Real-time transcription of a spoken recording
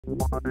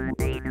What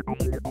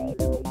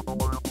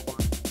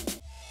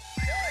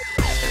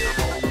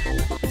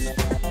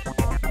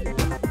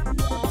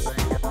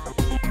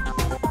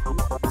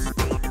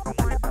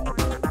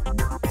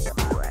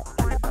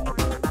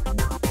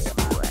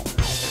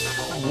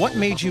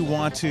made you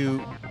want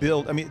to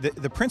build, I mean,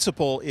 the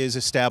principle is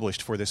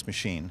established for this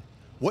machine.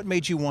 What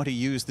made you want to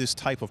use this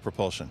type of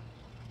propulsion?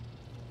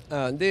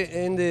 I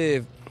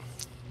believe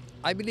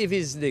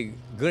it's the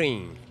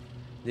green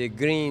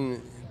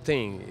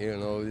thing, you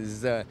know.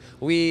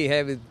 We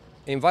have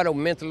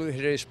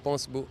environmentally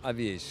responsible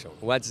aviation.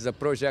 What is a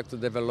project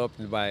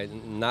developed by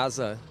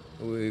NASA,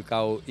 we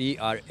call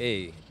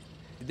ERA.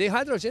 The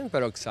hydrogen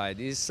peroxide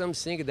is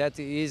something that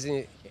is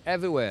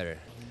everywhere.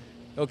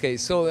 Okay,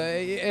 so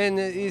and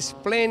it's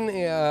plain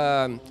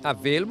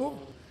available.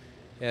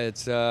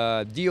 It's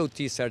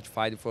DOT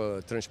certified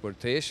for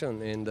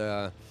transportation, and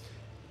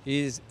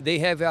they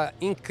have an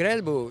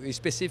incredible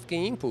specific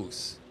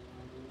impulse.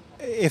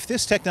 If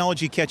this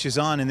technology catches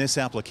on in this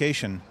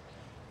application,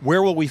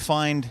 where will we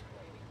find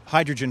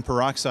hydrogen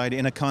peroxide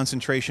in a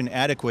concentration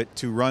adequate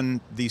to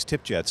run these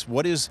tip jets?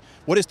 What is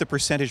the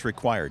percentage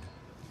required?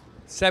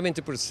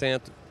 70%.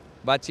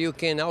 But you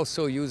can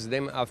also use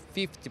them at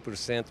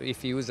 50%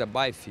 if you use a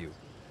biofuel.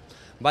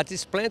 But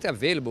it's plenty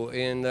available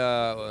in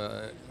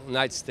the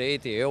United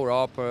States,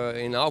 Europe,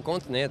 in all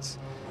continents.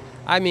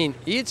 I mean,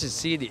 each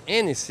city,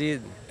 any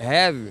city,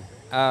 have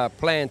a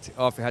plant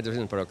of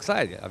hydrogen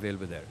peroxide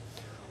available there.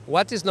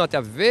 What is not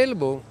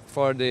available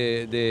for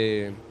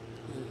the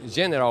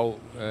general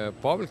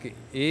public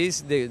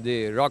is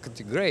the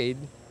rocket grade,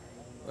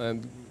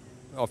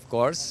 of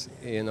course,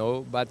 you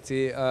know, but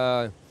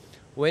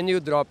when you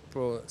drop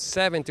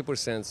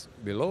 70%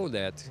 below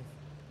that,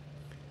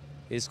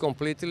 it's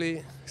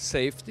completely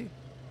safety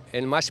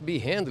and must be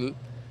handled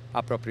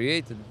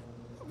appropriately.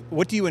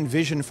 What do you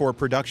envision for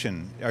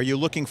production? Are you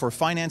looking for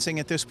financing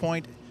at this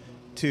point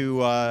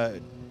to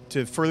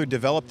further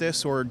develop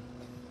this, or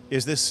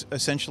is this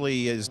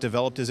essentially as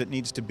developed as it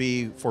needs to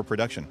be for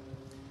production?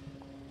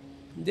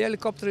 The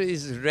helicopter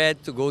is ready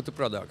to go to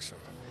production,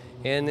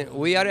 and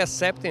we are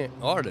accepting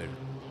order.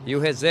 You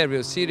reserve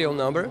your serial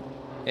number,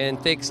 and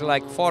takes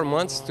like 4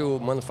 months to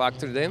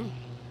manufacture them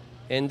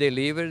and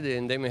deliver,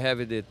 and then we have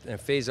the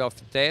phase of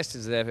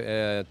tests,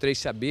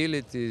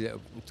 traceability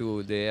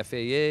to the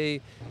FAA,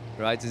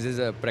 right? This is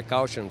a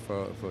precaution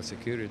for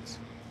security.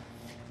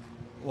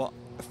 Well,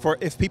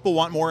 if people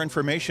want more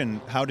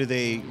information, how do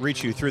they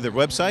reach you? Through the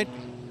website?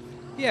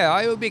 Yeah,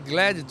 I will be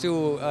glad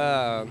to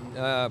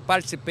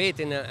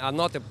participate in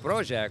another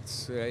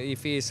projects.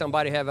 If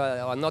somebody have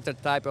another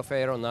type of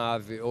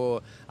Aero-Nav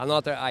or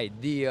another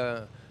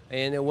idea,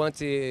 and want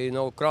to, you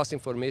know, cross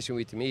information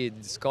with me,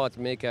 discuss,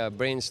 make a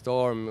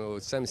brainstorm or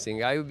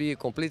something, I will be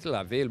completely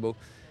available,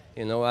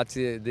 you know, at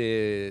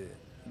the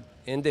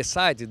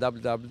site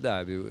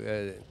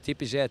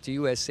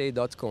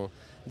www.tipjetusa.com.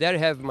 There you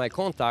have my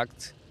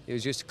contact. You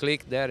just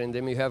click there, and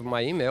then you have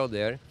my email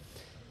there.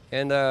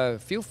 And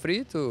feel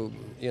free to,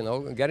 you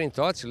know, get in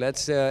touch.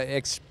 Let's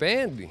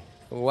expand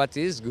what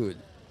is good,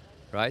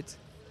 right?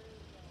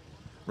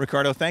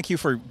 Ricardo, thank you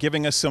for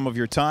giving us some of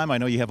your time. I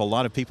know you have a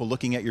lot of people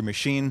looking at your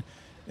machine,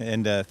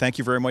 and thank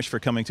you very much for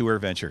coming to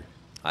AirVenture.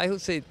 I would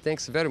say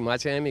thanks very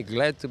much. I am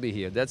glad to be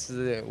here. That's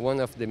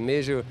one of the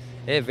major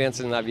events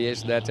in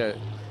aviation that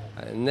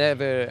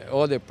never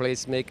other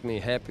place make me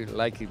happy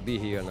like to be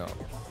here now.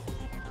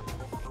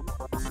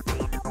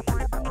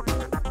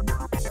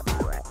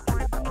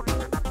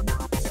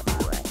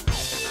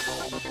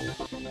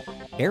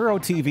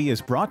 Aero-TV is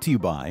brought to you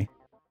by...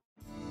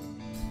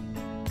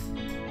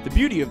 The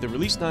beauty of the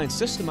Release 9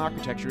 system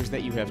architecture is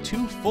that you have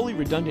 2 fully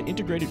redundant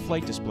integrated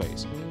flight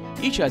displays.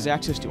 Each has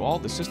access to all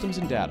the systems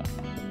and data.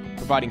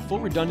 Providing full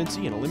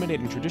redundancy and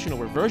eliminating traditional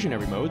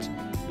reversionary modes,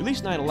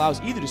 Release 9 allows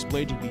either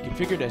display to be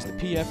configured as the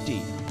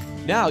PFD.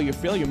 Now your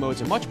failure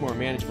modes are much more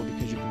manageable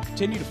because you can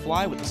continue to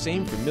fly with the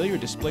same familiar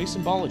display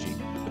symbology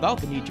without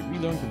the need to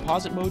relearn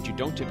composite modes you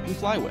don't typically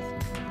fly with.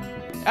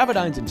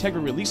 Avidyne's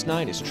Integra Release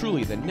 9 is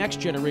truly the next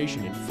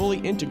generation in fully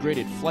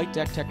integrated flight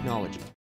deck technology.